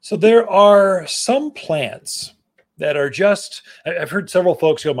So there are some plants that are just, I've heard several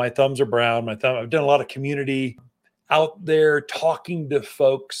folks go, my thumbs are brown. I've done a lot of community out there talking to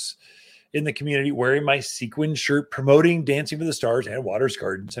folks in the community, wearing my sequin shirt, promoting Dancing for the Stars and Waters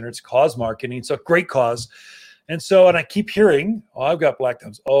Garden Center. It's cause marketing. So great cause. And I keep hearing, oh, I've got black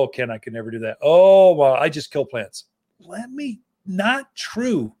thumbs. Oh, Ken, I can never do that. Oh, well, I just kill plants. Not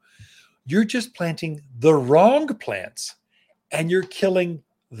true. You're just planting the wrong plants and you're killing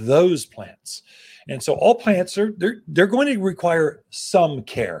those plants. And so all plants they're going to require some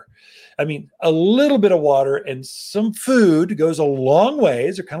care. I mean, a little bit of water and some food goes a long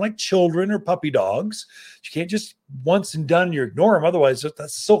ways. They're kind of like children or puppy dogs. You can't just once and done, you ignore them. Otherwise,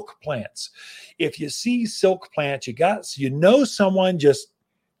 that's silk plants. If you see silk plants, someone just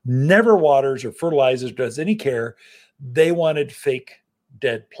never waters or fertilizes, does any care. They wanted fake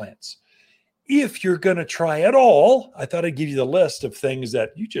dead plants. If you're going to try at all, I thought I'd give you the list of things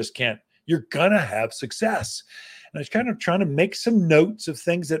that you just can't, you're going to have success. And I was kind of trying to make some notes of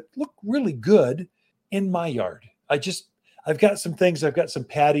things that look really good in my yard. I've got some things, I've got some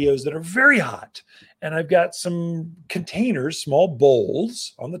patios that are very hot, and I've got some containers, small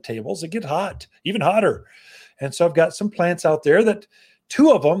bowls on the tables that get hot, even hotter. And so I've got some plants out there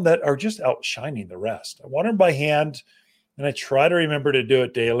two of them that are just outshining the rest. I water them by hand. And I try to remember to do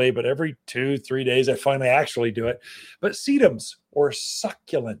it daily, but every 2-3 days, I finally actually do it. But sedums or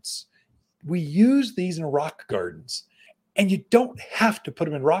succulents, we use these in rock gardens. And you don't have to put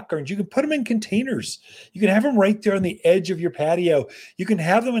them in rock gardens. You can put them in containers. You can have them right there on the edge of your patio. You can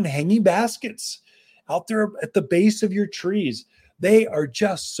have them in hanging baskets out there at the base of your trees. They are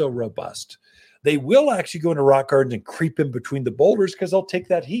just so robust. They will actually go into rock gardens and creep in between the boulders because they'll take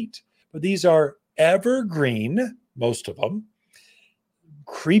that heat. But these are evergreen, most of them,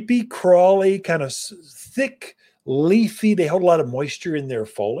 creepy, crawly, kind of thick, leafy. They hold a lot of moisture in their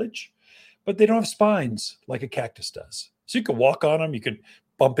foliage, but they don't have spines like a cactus does. So you can walk on them. You can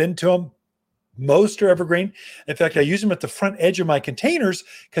bump into them. Most are evergreen. In fact, I use them at the front edge of my containers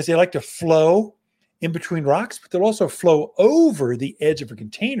because they like to flow in between rocks, but they'll also flow over the edge of a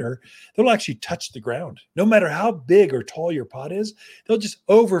container. They'll actually touch the ground. No matter how big or tall your pot is, they'll just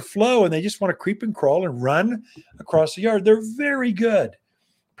overflow and they just want to creep and crawl and run across the yard. They're very good.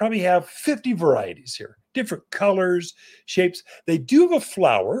 Probably have 50 varieties here, different colors, shapes. They do have a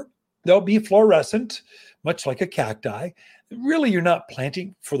flower. They'll be fluorescent, much like a cacti. Really, you're not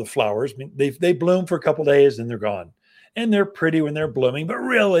planting for the flowers. I mean, they bloom for a couple of days and they're gone. And they're pretty when they're blooming, but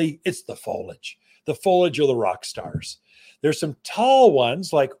really it's the foliage. The foliage are the rock stars. There's some tall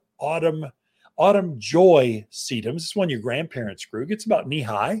ones like autumn joy sedums. This is one your grandparents grew. It gets about knee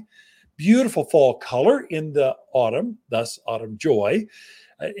high. Beautiful fall color in the autumn, thus autumn joy.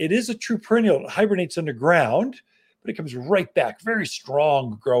 It is a true perennial. It hibernates underground, but it comes right back. Very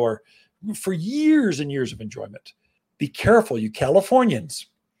strong grower for years and years of enjoyment. Be careful, you Californians.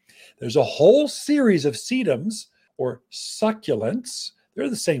 There's a whole series of sedums or succulents.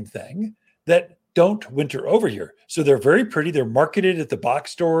 They're the same thing that don't winter over here. So they're very pretty. They're marketed at the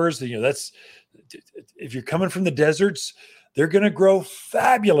box stores. That's if you're coming from the deserts, they're going to grow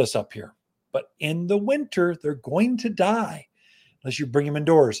fabulous up here. But in the winter, they're going to die unless you bring them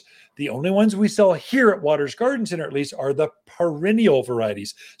indoors. The only ones we sell here at Waters Garden Center, at least, are the perennial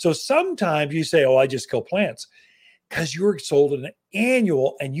varieties. So sometimes you say, oh, I just kill plants because you were sold an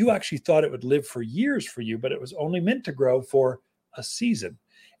annual and you actually thought it would live for years for you, but it was only meant to grow for a season.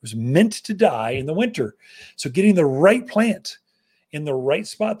 It was meant to die in the winter. So getting the right plant in the right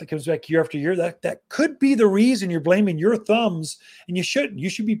spot that comes back year after year, that could be the reason you're blaming your thumbs, and you shouldn't. You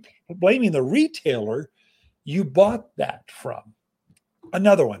should be blaming the retailer you bought that from.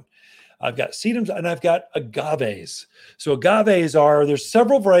 Another one. I've got sedums and I've got agaves. So agaves there's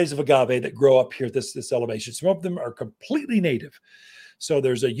several varieties of agave that grow up here at this elevation. Some of them are completely native. So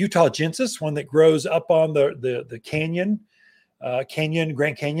there's a Utahensis, one that grows up on the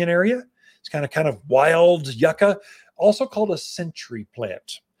Grand Canyon area. It's kind of wild yucca, also called a century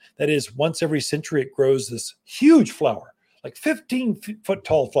plant. That is, once every century, it grows this huge flower, like 15-foot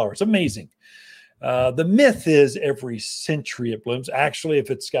tall flower. It's amazing. The myth is every century it blooms. Actually,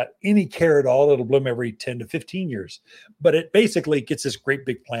 if it's got any care at all, it'll bloom every 10 to 15 years. But it basically gets this great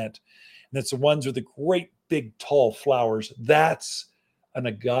big plant. And it's the ones with the great big tall flowers. That's an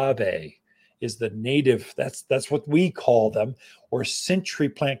agave. Is the native, that's what we call them, or century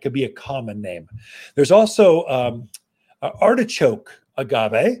plant could be a common name. There's also artichoke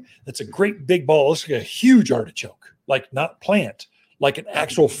agave. That's a great big ball. It's like a huge artichoke, like not plant, like an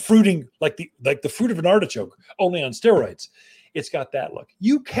actual fruiting, like the fruit of an artichoke, only on steroids. It's got that look.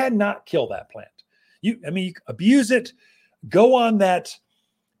 You cannot kill that plant. You abuse it, go on that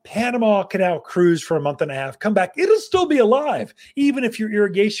Panama Canal cruise for a month and a half, come back, it'll still be alive. Even if your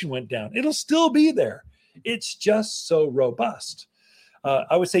irrigation went down, it'll still be there. It's just so robust.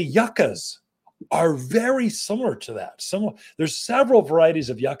 I would say yuccas are very similar to that. There's several varieties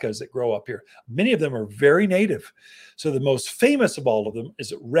of yuccas that grow up here. Many of them are very native. So the most famous of all of them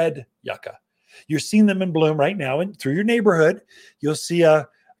is red yucca. You're seeing them in bloom right now, and through your neighborhood, you'll see a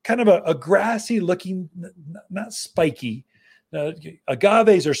kind of a grassy looking, not spiky.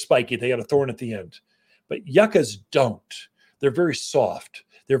 Agaves are spiky. They got a thorn at the end, but yuccas don't. They're very soft.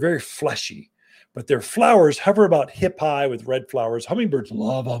 They're very fleshy, but their flowers hover about hip high with red flowers. Hummingbirds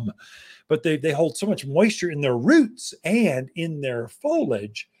love them, but they hold so much moisture in their roots and in their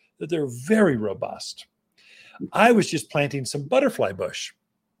foliage that they're very robust. I was just planting some butterfly bush.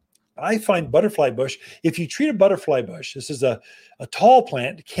 I find butterfly bush, if you treat a butterfly bush, this is a tall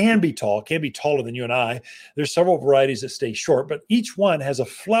plant, can be taller than you and I. There's several varieties that stay short, but each one has a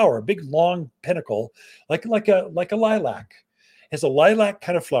flower, a big long pinnacle, like a lilac. It has a lilac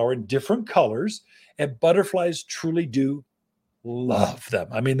kind of flower in different colors, and butterflies truly do love them.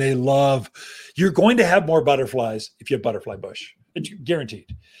 I mean, you're going to have more butterflies if you have butterfly bush. It's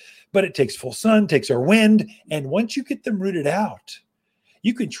guaranteed. But it takes full sun, takes our wind, and once you get them rooted out,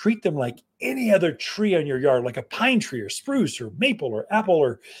 you can treat them like any other tree on your yard, like a pine tree or spruce or maple or apple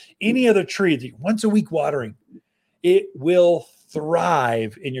or any other tree that once a week watering. It will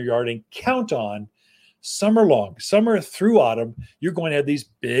thrive in your yard, and count on summer through autumn, you're going to have these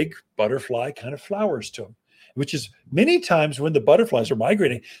big butterfly kind of flowers to them, which is many times when the butterflies are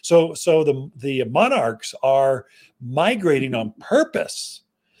migrating. So the monarchs are migrating on purpose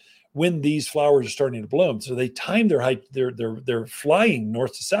when these flowers are starting to bloom. So they time their height, they're flying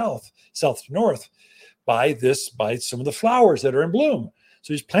north to south, south to north by some of the flowers that are in bloom.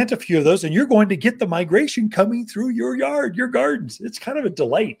 So just plant a few of those and you're going to get the migration coming through your yard, your gardens. It's kind of a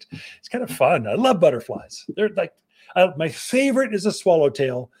delight. It's kind of fun. I love butterflies. They're like, my favorite is a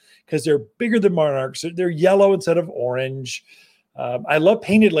swallowtail because they're bigger than monarchs. They're yellow instead of orange. I love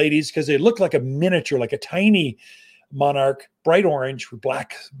painted ladies because they look like a miniature, like a tiny monarch, bright orange with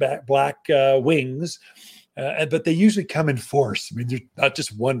black wings, but they usually come in force. I mean, they're not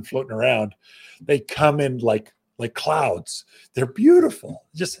just one floating around. They come in like clouds. They're beautiful.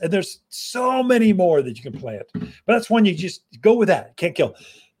 And there's so many more that you can plant. But that's one you just go with that. Can't kill.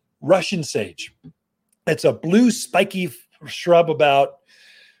 Russian sage. It's a blue spiky shrub about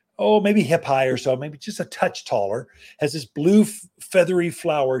maybe hip high or so, maybe just a touch taller. Has this blue feathery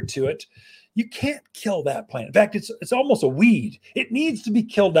flower to it. You can't kill that plant. In fact, it's almost a weed. It needs to be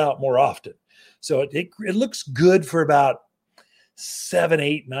killed out more often. So it looks good for about 7,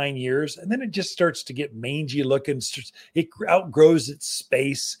 8, 9 years. And then it just starts to get mangy looking. It outgrows its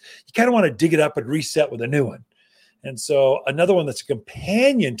space. You kind of want to dig it up and reset with a new one. And so another one that's a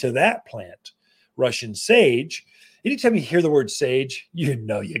companion to that plant, Russian sage. Anytime you hear the word sage, you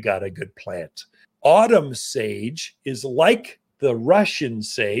know you got a good plant. Autumn sage is like the Russian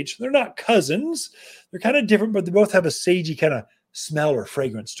sage. They're not cousins. They're kind of different, but they both have a sagey kind of smell or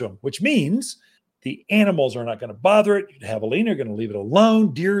fragrance to them, which means the animals are not going to bother it. Javelina are going to leave it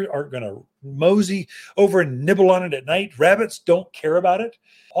alone. Deer aren't going to mosey over and nibble on it at night. Rabbits don't care about it.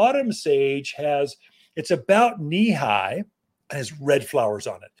 Autumn sage it's about knee high and has red flowers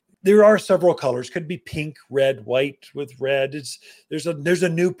on it. There are several colors. Could be pink, red, white with red. There's a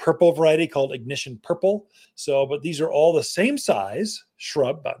new purple variety called Ignition Purple. But these are all the same size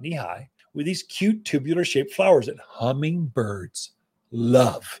shrub, about knee high, with these cute tubular shaped flowers that hummingbirds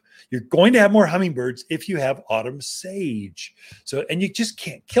love. You're going to have more hummingbirds if you have autumn sage. And you just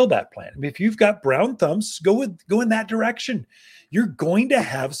can't kill that plant. I mean, if you've got brown thumbs, go in that direction. You're going to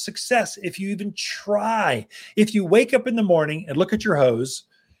have success if you even try. If you wake up in the morning and look at your hose,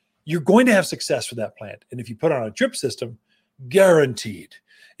 you're going to have success with that plant. And if you put on a drip system, guaranteed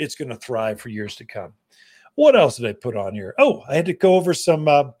it's going to thrive for years to come. What else did I put on here? I had to go over some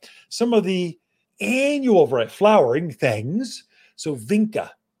of the annual flowering things. So Vinca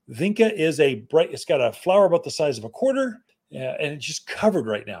is it's got a flower about the size of a quarter, and it's just covered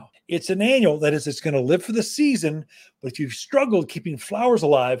right now. It's an annual, that is, it's going to live for the season. But if you've struggled keeping flowers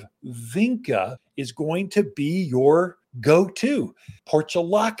alive, Vinca is going to be your go-to.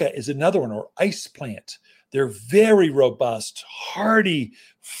 Portulaca is another one, or ice plant. They're very robust, hardy,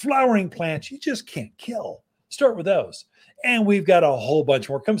 flowering plants you just can't kill. Start with those. And we've got a whole bunch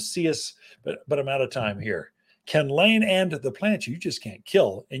more. Come see us, but I'm out of time here. Ken Lane and the plants you just can't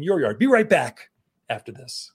kill in your yard. Be right back after this.